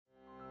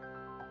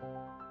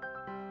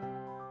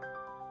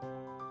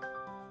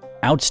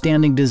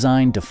Outstanding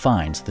design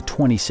defines the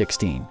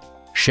 2016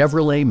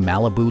 Chevrolet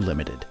Malibu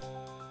Limited.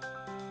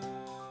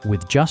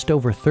 With just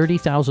over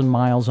 30,000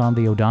 miles on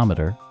the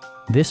odometer,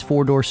 this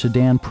four-door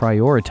sedan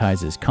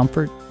prioritizes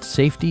comfort,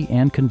 safety,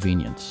 and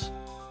convenience.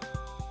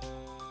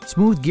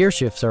 Smooth gear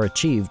shifts are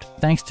achieved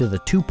thanks to the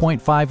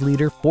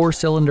 2.5-liter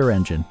four-cylinder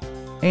engine.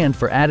 And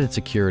for added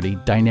security,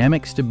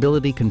 dynamic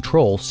stability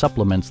control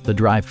supplements the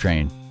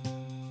drivetrain.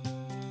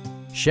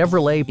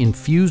 Chevrolet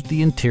infused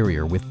the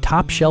interior with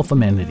top-shelf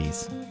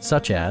amenities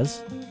such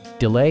as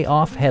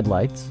delay-off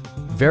headlights,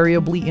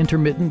 variably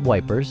intermittent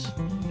wipers,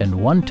 and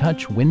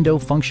one-touch window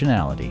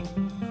functionality.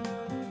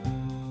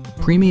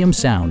 Premium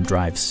sound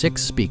drives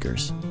 6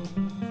 speakers,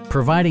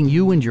 providing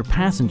you and your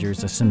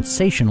passengers a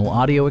sensational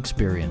audio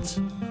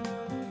experience.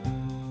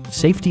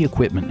 Safety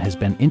equipment has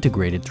been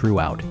integrated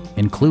throughout,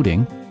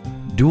 including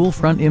dual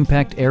front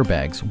impact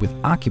airbags with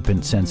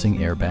occupant sensing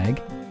airbag,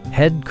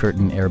 head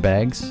curtain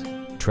airbags,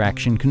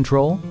 traction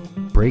control,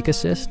 brake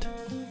assist,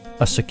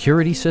 a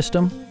security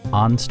system,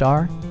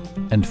 OnStar,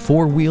 and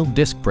 4-wheel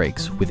disc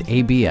brakes with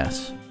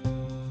ABS.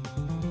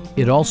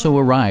 It also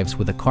arrives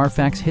with a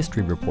Carfax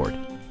history report,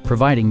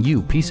 providing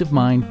you peace of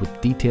mind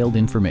with detailed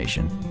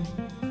information.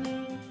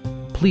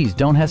 Please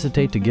don't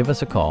hesitate to give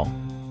us a call